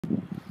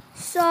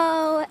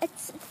So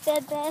it's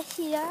Biba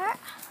here,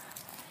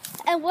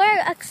 and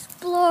we're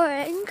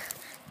exploring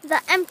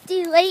the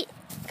empty lake.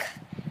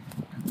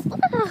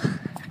 Ugh.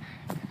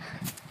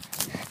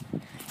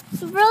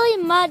 It's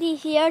really muddy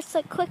here. It's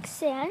like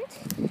quicksand.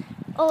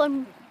 Oh,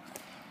 and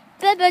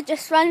Biba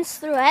just runs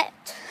through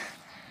it.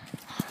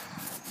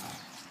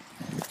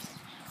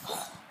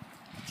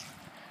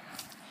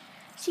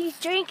 She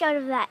drank out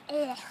of that.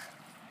 Ugh.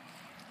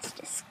 It's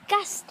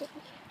disgusting.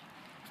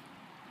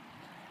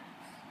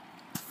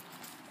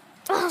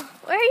 Oh,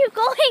 where are you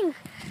going?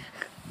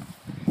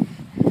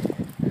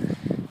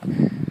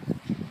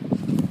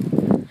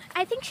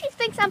 I think she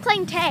thinks I'm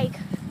playing tag.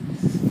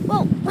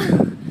 Whoa.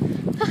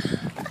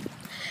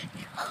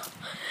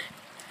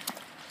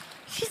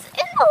 She's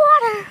in the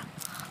water.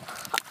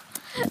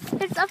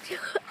 It's up to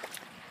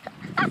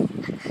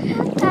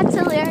That's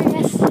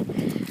hilarious.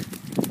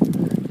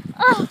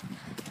 Oh.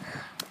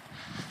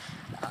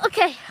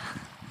 Okay.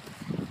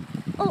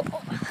 Oh.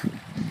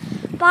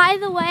 By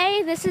the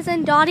way, this is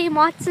in Dottie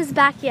Motz's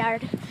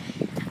backyard.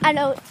 I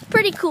know, it's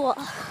pretty cool.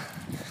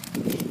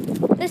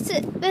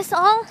 This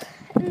all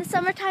in the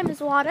summertime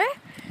is water.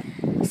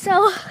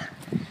 So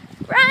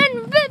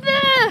run,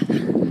 Biba!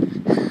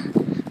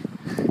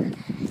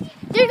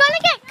 You're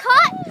gonna get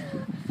caught.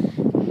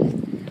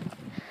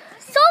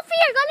 Sophie,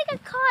 you're gonna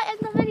get caught in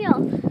the video.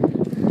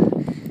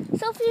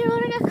 Sophie, you're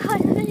gonna get caught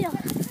in the video.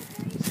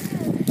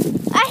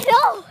 I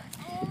know.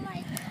 Oh my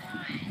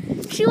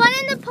god. She went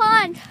in the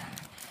pond.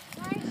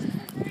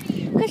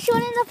 Because she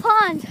went in the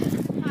pond.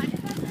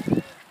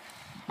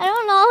 I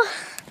don't know.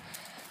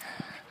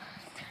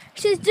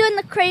 She's doing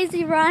the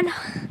crazy run.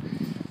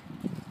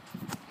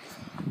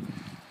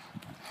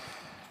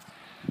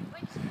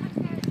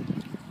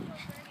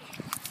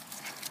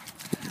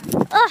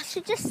 Oh,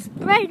 she just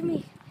sprayed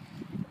me.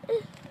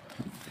 Oh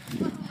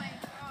my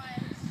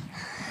gosh.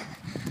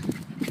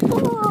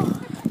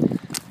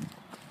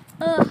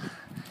 Oh.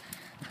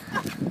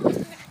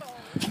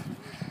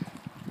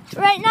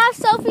 Right now,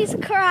 Sophie's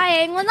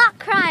crying. Well, not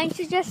crying.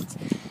 She's just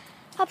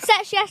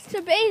upset she has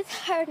to bathe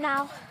her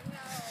now.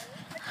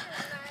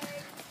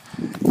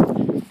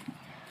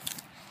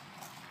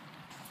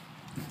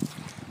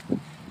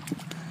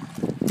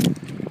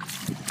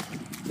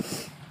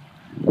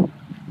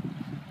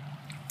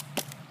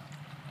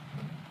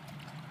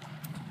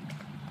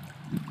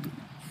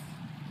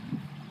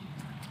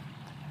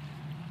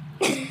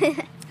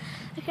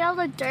 Look at all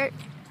the dirt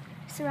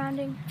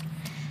surrounding.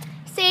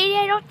 Sadie,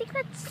 I don't think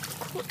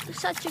that's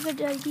such a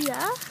good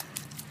idea.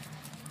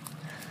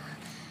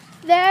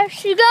 There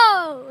she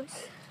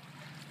goes.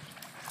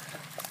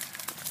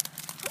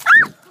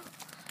 Ah!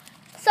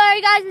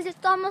 Sorry guys, I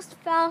just almost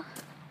fell.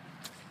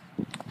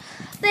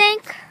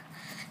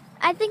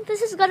 I think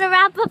this is gonna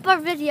wrap up our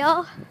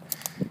video.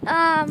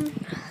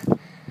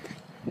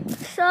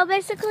 So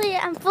basically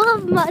I'm full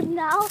of mud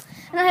now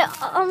and I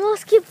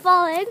almost keep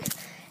falling,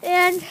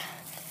 and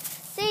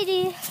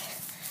Sadie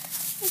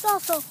is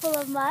also full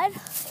of mud.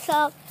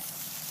 So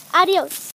adios.